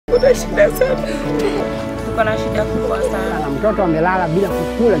kuna shida sana. Tuko na shida kubwa sana. Na mtoto amelala bila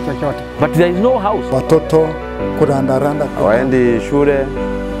kukula chochote. But there is no house. Watoto kurandaranda hawaendi shule.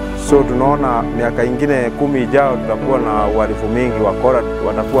 So tunaona miaka ingine 10 ijao tutakuwa na uhalifu mingi, wakora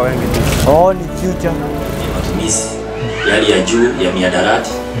watakuwa wengi tu. All in future. Matumizi yali ya juu ya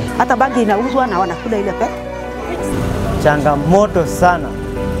miadarati. Hata bangi inauzwa na wanakula ile pesa. Changamoto sana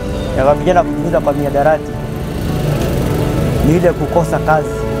ya vijana kuingiza kwa miadarati ni ile kukosa kazi.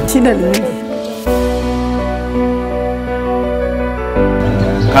 Shida ni nyingi.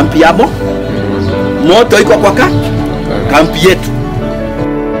 Kampi ya Moto iko kwa kampi yetu.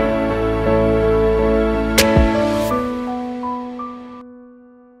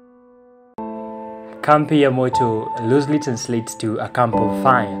 Kampi Ya Moto loosely translates to a camp of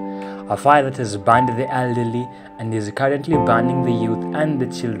fire, a fire that has burned the elderly and is currently burning the youth and the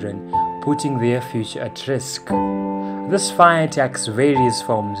children, putting their future at risk. This fire takes various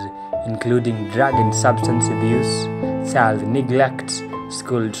forms, including drug and substance abuse, child neglect,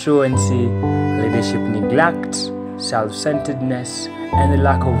 school truancy, leadership neglect, self-centeredness, and the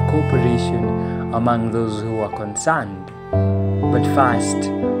lack of cooperation among those who are concerned. But first,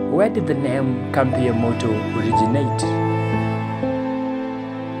 where did the name Kampi Ya Moto originate?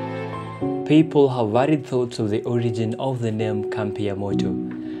 People have varied thoughts of the origin of the name Kampi Ya Moto.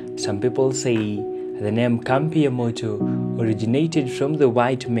 Some people say the name Kampi Ya Moto originated from the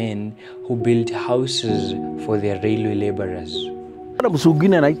white men who built houses for their railway laborers.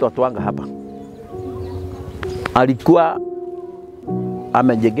 Msugine anaitwa Twanga hapa. Alikuwa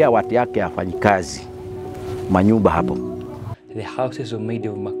amejengea watu yake afanyikazi manyumba hapo. The houses were made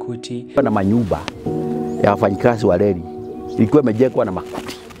of makuti. Na manyumba ya wafanyikazi wa reli ilikuwa imejengwa na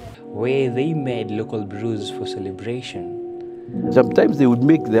makuti. Where they made local brews for celebration. Sometimes they would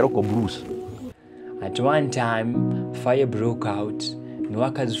make the local brews. At one time, fire broke out and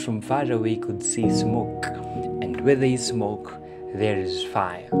workers from far away could see smoke. And where there is smoke, there is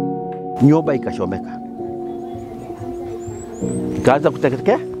fire. Nyumba ikachomeka. Ikaanza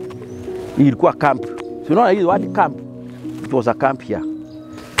kuteketea. Ilikuwa camp. Unaona hii wadi camp. It was a camp here.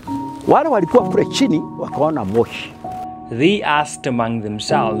 Wale walikuwa kule chini wakaona moshi. They asked among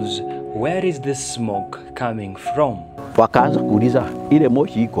themselves, where is this smoke coming from? Wakaanza kuuliza ile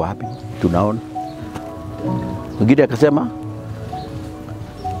moshi iko wapi? Tunaona. Mwingine akasema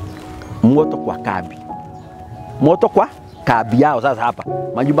moto kwa kambi. Moto kwa kambi yao sasa hapa.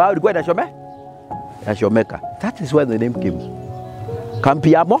 Majumba yao ilikuwa inachomeka. That is where the name came.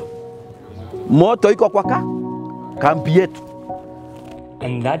 Kampi ya Moto iko kwa kambi yetu.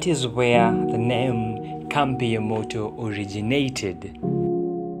 And that is where the name Kampi Ya Moto originated.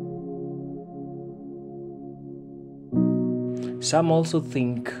 Some also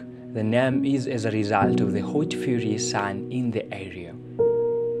think the name is as a result of the hot furious sun in the area.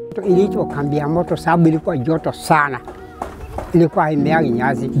 Iliitwa Kampi Ya Moto sababu ilikuwa joto sana. Ilikuwa imeagi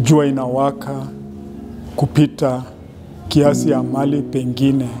nyasi. Jua inawaka kupita kiasi ya mali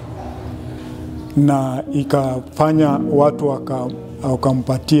pengine, na ikafanya watu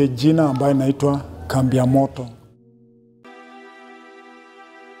wakampatie jina ambayo inaitwa Kampi Ya Moto.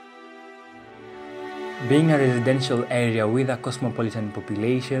 Being a residential area with a cosmopolitan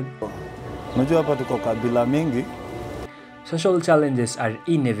population, Unajua hapa tuko kabila mingi. social challenges are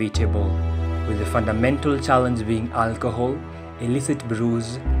inevitable, with the fundamental challenge being alcohol, illicit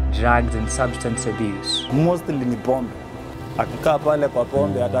brews, drugs and substance abuse. Mostly ni pombe. Akikaa pale kwa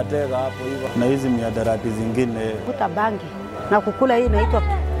pombe atatega hapo hivyo. Na hizi miadarati zingine. Kuta bangi na kukula hii inaitwa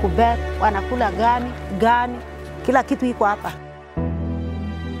kubet, wanakula gani, kila kitu iko hapa.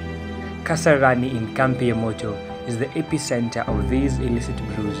 Kasarani in Kampi Ya Moto is the epicenter of these illicit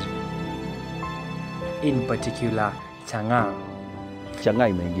brews. In particular, Chang'aa. Chang'aa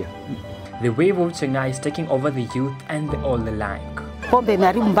imeingia. The wave of Chang'aa is taking over the youth and the old alike. Pombe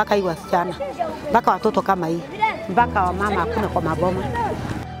imeharibu mpaka hii wasichana, mpaka watoto kama hii, mpaka wamama hakuna kwa maboma.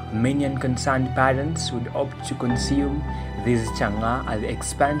 Many unconcerned parents would opt to consume this Chang'aa at the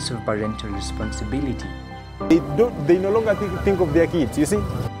expense of parental responsibility. They no longer think of their kids, you see?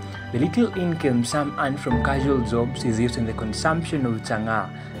 The little income some earn from casual jobs is used in the consumption of Chang'aa.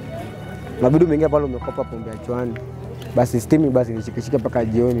 Mabudu mengi pale umekopa pombe ya chwani. Basi steamy basi nishikishike mpaka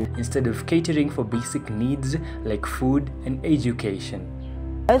jioni. Instead of catering for basic needs like food and education.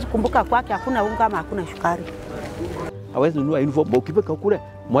 Hawezi kumbuka kwake hakuna unga ama hakuna sukari. Hawezi nunua uniform. Ukifika kule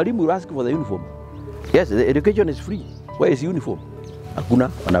mwalimu will ask for the uniform. Yes, the education is free. Where is uniform? Hakuna,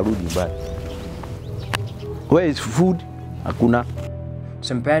 wanarudi nyumbani. Where is food? Hakuna.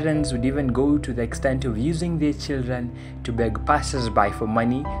 Some parents would even go to the extent of using their children to beg passers-by for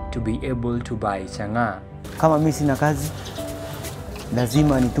money to be able to buy Chang'aa. Kama mimi sina kazi,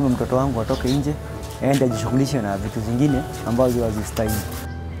 lazima nitume mtoto wangu atoke nje aende ajishughulishe na vitu zingine ambazo hazistahili.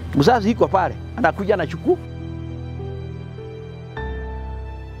 Mzazi iko pale, anakuja anachukua.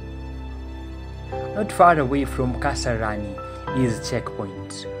 Not far away from Kasarani is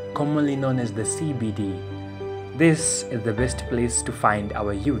Checkpoint, commonly known as the CBD. This is the best place to find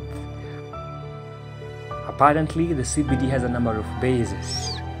our youth. Apparently, the CBD has a number of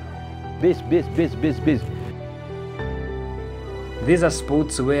bases. Base. These are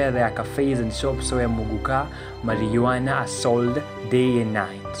spots where there are cafes and shops where muguka, marijuana are sold day and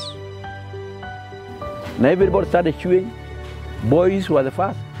night. Now everybody started chewing. Boys were the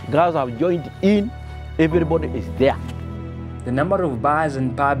first. Girls have joined in. Everybody is there. The number of bars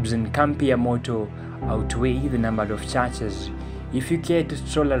and pubs in Kampi Ya Moto outweigh the number of churches. If you care to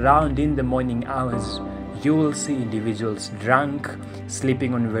stroll around in the morning hours, you will see individuals drunk,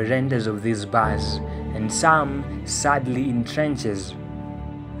 sleeping on verandas of these bars, and some sadly in trenches.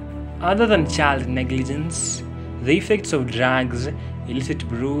 Other than child negligence, the effects of drugs, illicit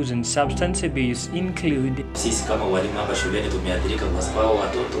brews and substance abuse include sisi kama walimu hapa shuleni tumeathirika kwa sababu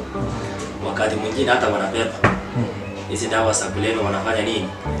watoto wakati mwingine hata wanabeba hizi dawa za kulevya. Wanafanya nini?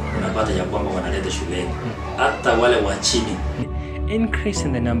 Unapata ya kwamba wanaleta shuleni hata wale wa chini. Increase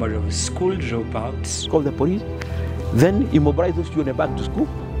in the number of school dropouts. Call the police, then immobilize those children back to school.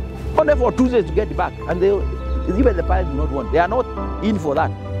 Only for 2 days to get back, and even the parents do not want. They are not in for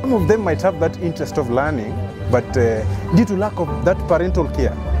that. Some of them might have that interest of learning, but due to lack of that parental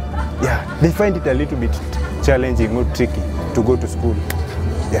care, they find it a little bit challenging or tricky to go to school.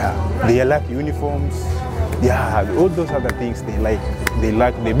 They lack uniforms. All those other things they like. They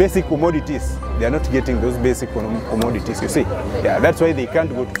lack the basic commodities. They are not getting those basic commodities, you see. That's why they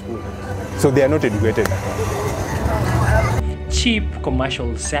can't go to school. So they are not educated. Cheap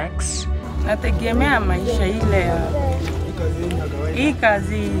commercial sex. Nategemea maisha ile ya hii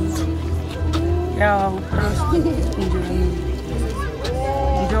kazi ya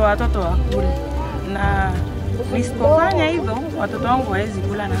ndio watoto wakule, na nisipofanya hivyo watoto wangu hawezi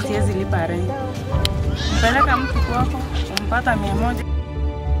kula na siwezi lipa rent. Mpeleka mtu kwako umpata 100.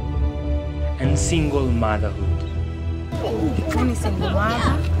 And single motherhood. Mimi single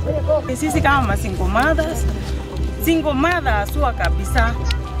mother. Sisi kama single mother sio kabisa.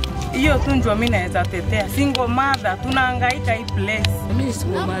 Hiyo tu ndio mimi naweza tetea. Single mother tunahangaika hii place. Mimi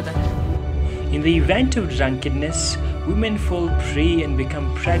single mother. In the event of drunkenness, women fall prey and become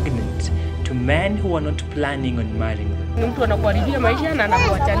pregnant to men who are not planning on marrying them. Mtu anakuharibia maisha na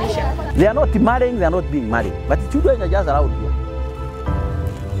anakuachanisha. They are not marrying, they are not being married. But the children are just around here.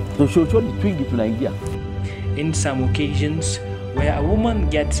 So show the twingi tunaingia. In some occasions, where a woman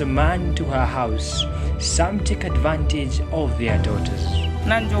gets a man to her house, some take advantage of their daughters.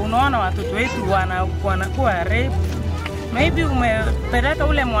 Na ndio unaona watoto wetu wanakuwa rape. Maybe umepeleka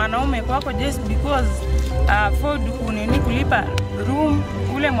ule mwanaume kwako just because afford kunini kulipa room,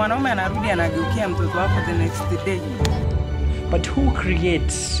 ule mwanaume anarudi anageukia mtoto wako the next day. But who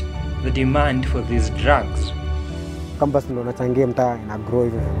creates the demand for these drugs? Campus ndo nachangia mtaa ina grow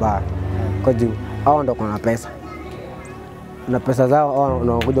hivyo vibaya. Kwa juu hao ndo kuna pesa. Na pesa zao hao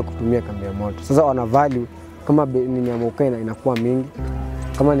wanakuja kutumia Kampi Ya Moto. Sasa wana value kama nini ya mokena inakuwa mingi.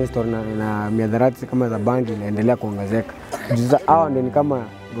 Kama ni store na miadharati kama za bangi inaendelea kuongezeka. Sasa hao ndio ni kama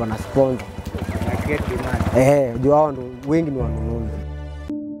wana sponsor. Juu hao ndo wengi ni wanunuzi.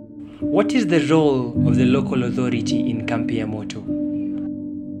 What is the role of the local authority in Kampi Ya Moto?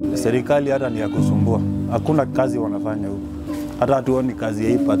 Serikali hata ni ya kusumbua. Hakuna kazi wanafanya huko. Hata hatuoni kazi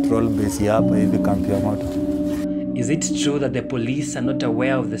ya hii patrol base hapa hivi Kampi Ya Moto. Is it true that the police are not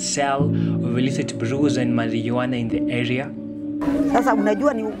aware of the sale of illicit brews and marijuana in the area? Sasa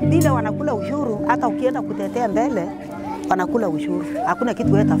unajua ni vile wanakula ushuru, hata ukienda kutetea mbele wanakula ushuru. Hakuna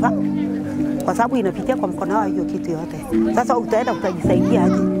kitu wewe tafa. Kwa sababu inapitia kwa mkono wao hiyo kitu yote. Sasa utaenda utajisaidia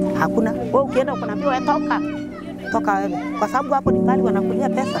aje? Hakuna. Wewe ukienda unaambiwa toka wewe. Kwa sababu hapo ni mbali wanakulia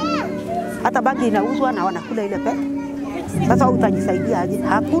pesa. Hata bangi inauzwa na wanakula ile pesa. Sasa utajisaidia aje?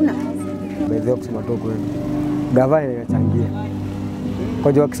 Hakuna. Baadhi kusema tu kweli. Gavana inachangia.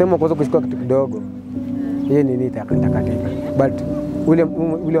 Kwa hiyo wakisema kwanza kuchukua kitu kidogo, hiyo ni itakatika. But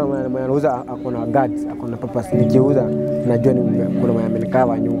ule anauza akona guards, akona purpose. Nikiuza najua ni kuna mwenye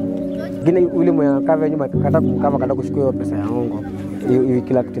amenikava nyuma. Lakini ule mwenye anakava nyuma akakata kumkava kada kuchukua hiyo pesa ya hongo. Hiyo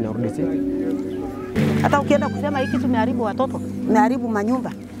kila kitu inarudi chini. Hata ukienda kusema hiki kitu imeharibu watoto, imeharibu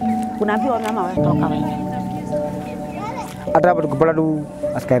manyumba. Unaambiwa mama wewe toka wewe. Hata hapo tukipata tu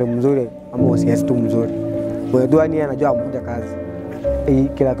askari mzuri ama wasiasi tu mzuri. Kwa hiyo ni anajua kuja kazi.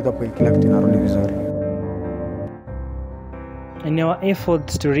 Kila kitu inarudi vizuri. In our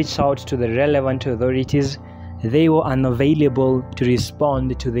efforts to reach out to the relevant authorities, they were unavailable to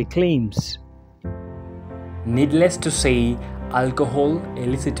respond to the claims. Needless to say, alcohol,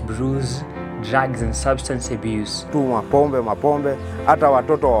 illicit brews, drugs and substance abuse. Mapombe, hata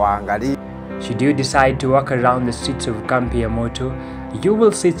watoto waangalie. Should you decide to walk around the streets of Kampi Ya Moto, you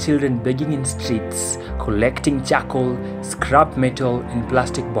will see children begging in streets, collecting charcoal, scrap metal and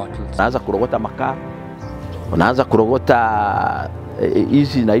plastic bottles. Unaanza kurogota makaa, unaanza kurogota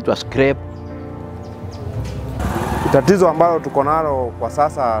hizi inaitwa scrap. Tatizo ambalo tuko nalo kwa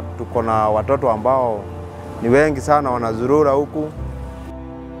sasa, tuko na watoto ambao ni wengi sana wanazurura huku.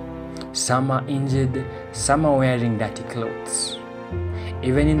 Some are injured, some are wearing dirty clothes.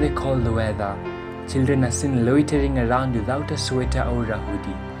 Even in the cold weather, children are seen loitering around without a sweater or a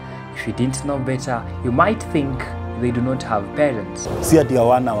hoodie. If you didn't know better, you might think they do not have parents. Si ati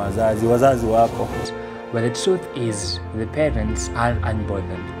hawana wazazi, wazazi wako. But the truth is, the parents are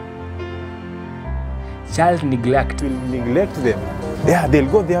unbothered. Child neglect will neglect them. Yeah,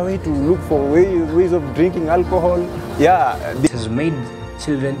 they'll go their way to look for ways of drinking alcohol. Yeah, it has made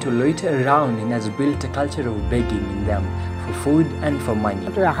children to loiter around and has built a culture of begging in them for food and for money.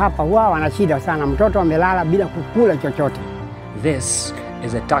 Hapa huwa wana shida sana, mtoto amelala bila kukula chochote. This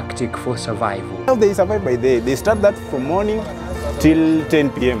is a tactic for survival. How they survive by day? They start that from morning till 10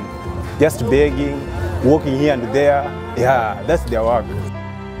 p.m. Just begging, walking here and there. Yeah, that's their work.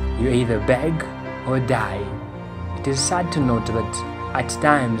 You either beg or die. It is sad to note that at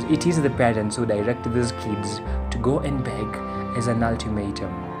times it is the parents who direct these kids to go and beg as an ultimatum.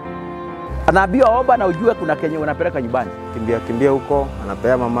 Anaambiwa omba na ujue kuna kenye unapeleka nyumbani. Kimbia huko,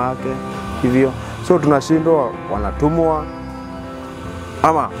 anapea mama yake hivyo. So tunashindwa, wanatumwa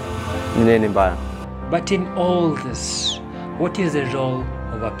ama ni nini mbaya. But in all this, what is the role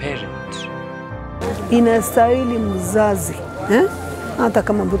of a parent? Inastahili mzazi, hata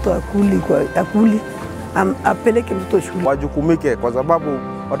kama mtoto akuli apeleke mtoto shule. Wajukumike kwa sababu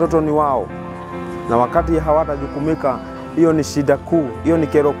watoto ni wao. Na wakati hawatajukumika, hiyo ni shida kuu, hiyo ni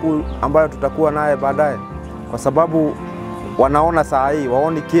kero kuu ambayo tutakuwa naye baadaye. Kwa sababu wanaona saa hii,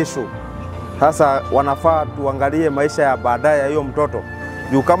 waoni kesho. Sasa wanafaa tuangalie maisha ya baadaye ya hiyo mtoto.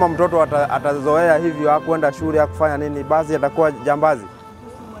 Juu kama mtoto atazoea hivyo, hakwenda shule, hakufanya nini, basi atakuwa jambazi.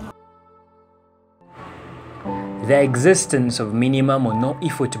 The existence of minimum or no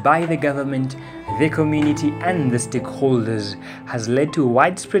effort by the government, the community and the stakeholders has led to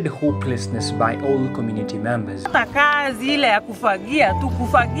widespread hopelessness by all community members. Kazi ile ya kufagia, tu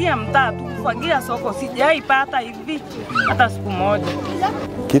kufagia mtaa, tu kufagia soko, sijaipata hivi hata siku moja.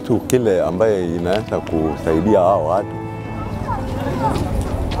 Kitu kile ambaye inaweza kusaidia hao watu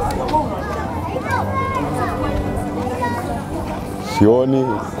sioni,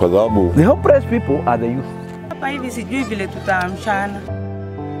 kwa sababu the hopeless people are the youth. Hivi sijui vile tutaamshana.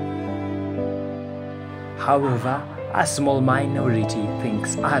 However, a small minority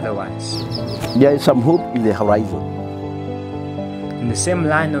thinks otherwise. There is some hope in the horizon. In the same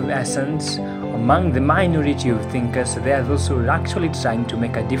line of essence, among the minority of thinkers, there are those who are actually trying to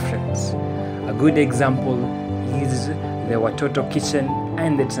make a difference. A good example is the Watoto Kitchen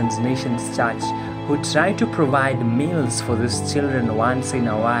and the Transnations Church, who try to provide meals for these children once in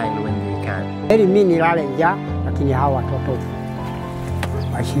a while when they can. Mimi nilale njaa, lakini hawa watoto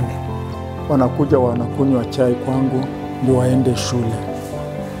washibe. Wanakuja wanakunywa chai kwangu ndio waende shule.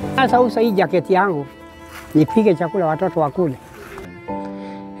 Sasa usa hii jaketi yangu nipige chakula watoto wakule.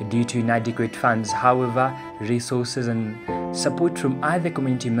 Due to inadequate funds, however, resources and support from other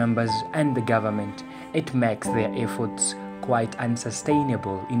community members and the government, it makes their efforts quite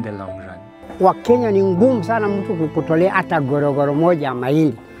unsustainable in the long run. Wakenya ni ngumu sana mtu kukutolea hata gorogoro moja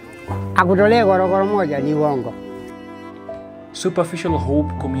mahindi. Akutolea gorogoro moja ni uongo. Superficial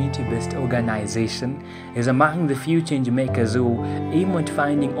Hope community-based organization is among the few change makers who aim at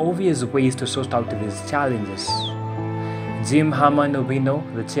finding obvious ways to sort out these challenges. Jim Haman Obino,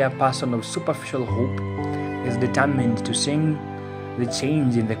 the chairperson of Superficial Hope, is determined to see the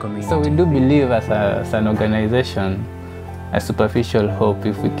change in the community. So we do believe as an organization, as Superficial Hope,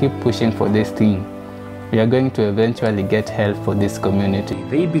 if we keep pushing for this thing, we are going to eventually get help for this community.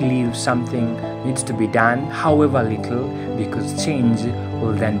 They believe something needs to be done, however little, because change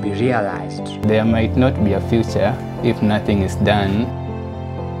will then be realized. There might not be a future if nothing is done.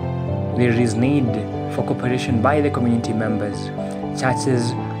 There is need for cooperation by the community members,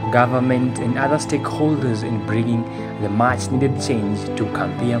 churches, government and other stakeholders in bringing the much needed change to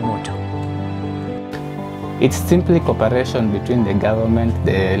Kampi Ya Moto. It's simply cooperation between the government,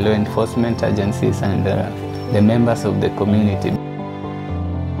 the law enforcement agencies and the members of the community.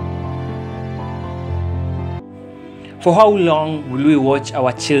 For how long will we watch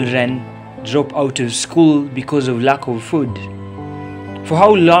our children drop out of school because of lack of food? For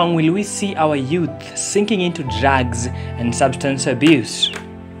how long will we see our youth sinking into drugs and substance abuse?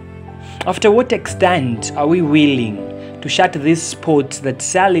 After what extent are we willing to shut these spots that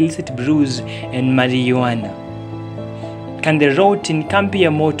sell illicit brews and marijuana? Can the rot in Kampi Ya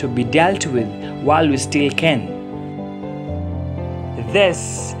Moto be dealt with while we still can?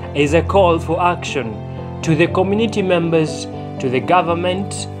 This is a call for action to the community members, to the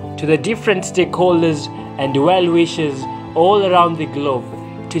government, to the different stakeholders and well-wishers all around the globe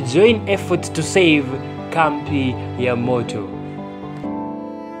to join efforts to save Kampi Ya Moto.